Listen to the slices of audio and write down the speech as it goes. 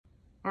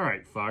All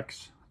right,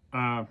 Fox.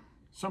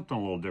 Something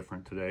a little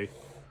different today.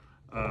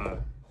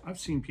 I've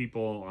seen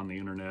people on the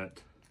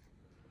internet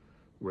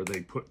where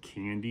they put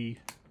candy,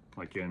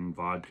 like in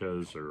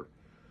vodkas or,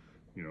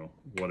 you know,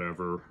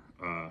 whatever,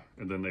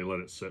 and then they let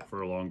it sit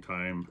for a long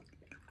time,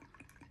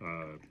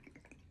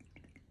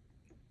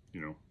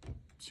 you know,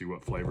 see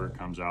what flavor it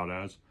comes out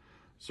as.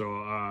 So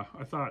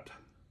I thought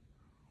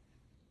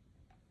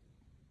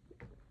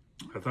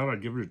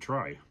I'd give it a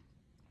try.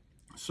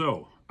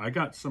 So I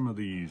got some of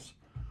these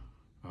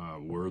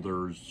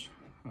Werthers,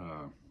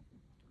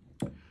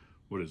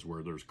 what is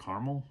Werthers,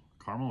 caramel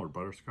or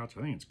butterscotch?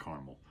 I think it's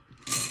caramel.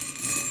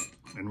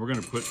 And we're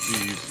gonna put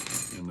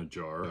these in the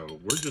jar.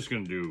 We're just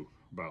gonna do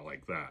about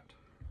like that.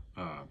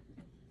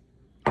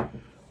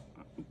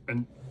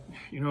 And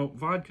you know,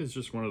 vodka is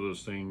just one of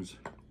those things.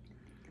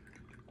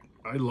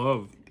 I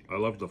love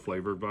the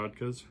flavored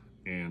vodkas,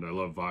 and I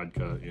love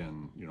vodka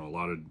in, you know, a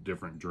lot of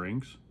different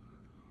drinks.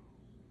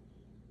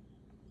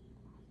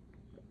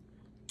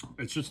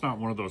 It's just not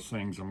one of those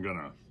things I'm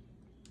gonna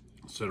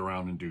sit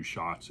around and do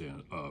shots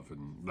of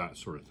and that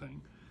sort of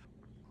thing.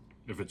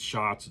 If it's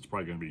shots, it's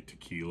probably gonna be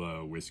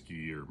tequila,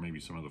 whiskey, or maybe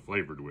some of the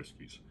flavored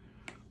whiskeys.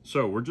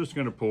 So we're just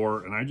gonna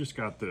pour, and I just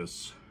got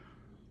this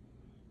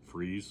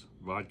Freeze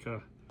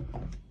vodka. I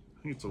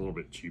think it's a little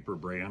bit cheaper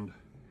brand.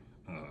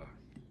 I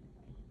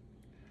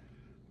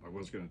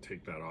was gonna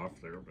take that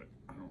off there, but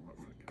I don't know if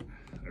I can.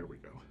 There we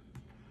go.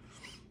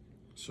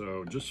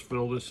 So just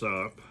fill this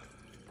up.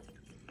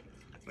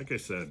 Like I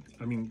said,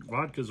 I mean,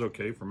 vodka's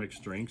okay for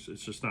mixed drinks.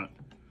 It's just not,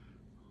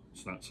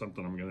 it's not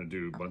something I'm gonna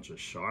do a bunch of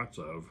shots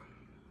of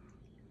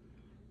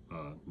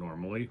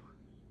normally.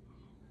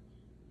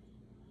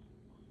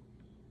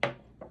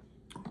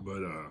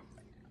 But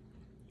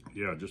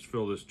yeah, just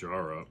fill this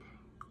jar up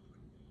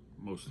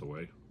most of the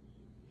way.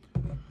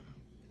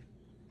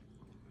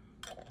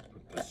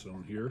 Put this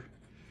on here.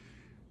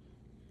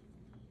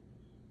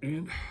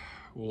 And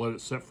we'll let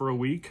it set for a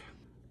week.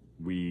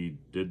 We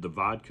did the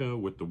vodka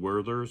with the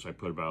Werthers. I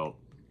put about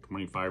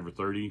 25 or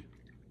 30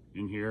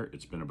 in here.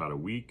 It's been about a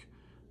week,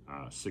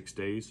 6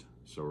 days.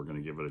 So we're gonna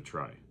give it a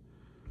try.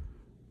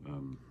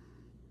 I'm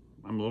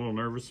a little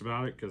nervous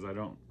about it because I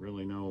don't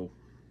really know.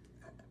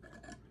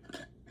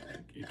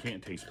 It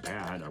can't taste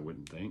bad, I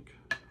wouldn't think,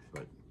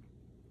 but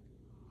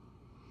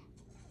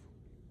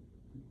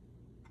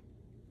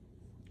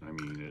I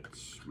mean, it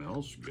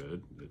smells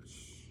good. It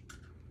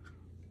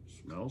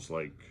smells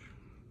like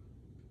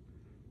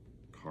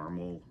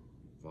caramel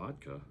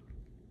vodka.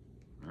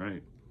 All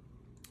right,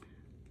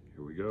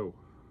 here we go.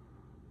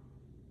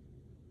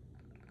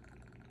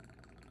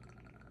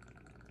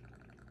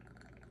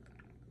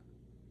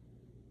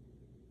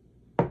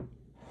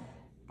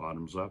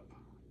 Bottoms up,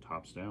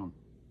 tops down.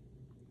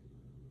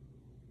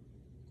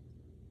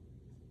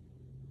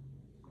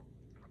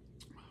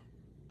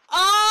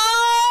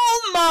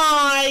 Oh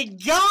my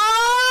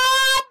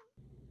God!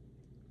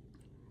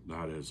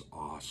 That is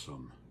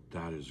awesome.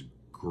 That is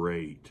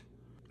great.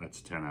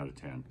 That's 10 out of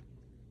 10.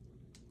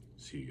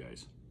 See you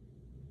guys.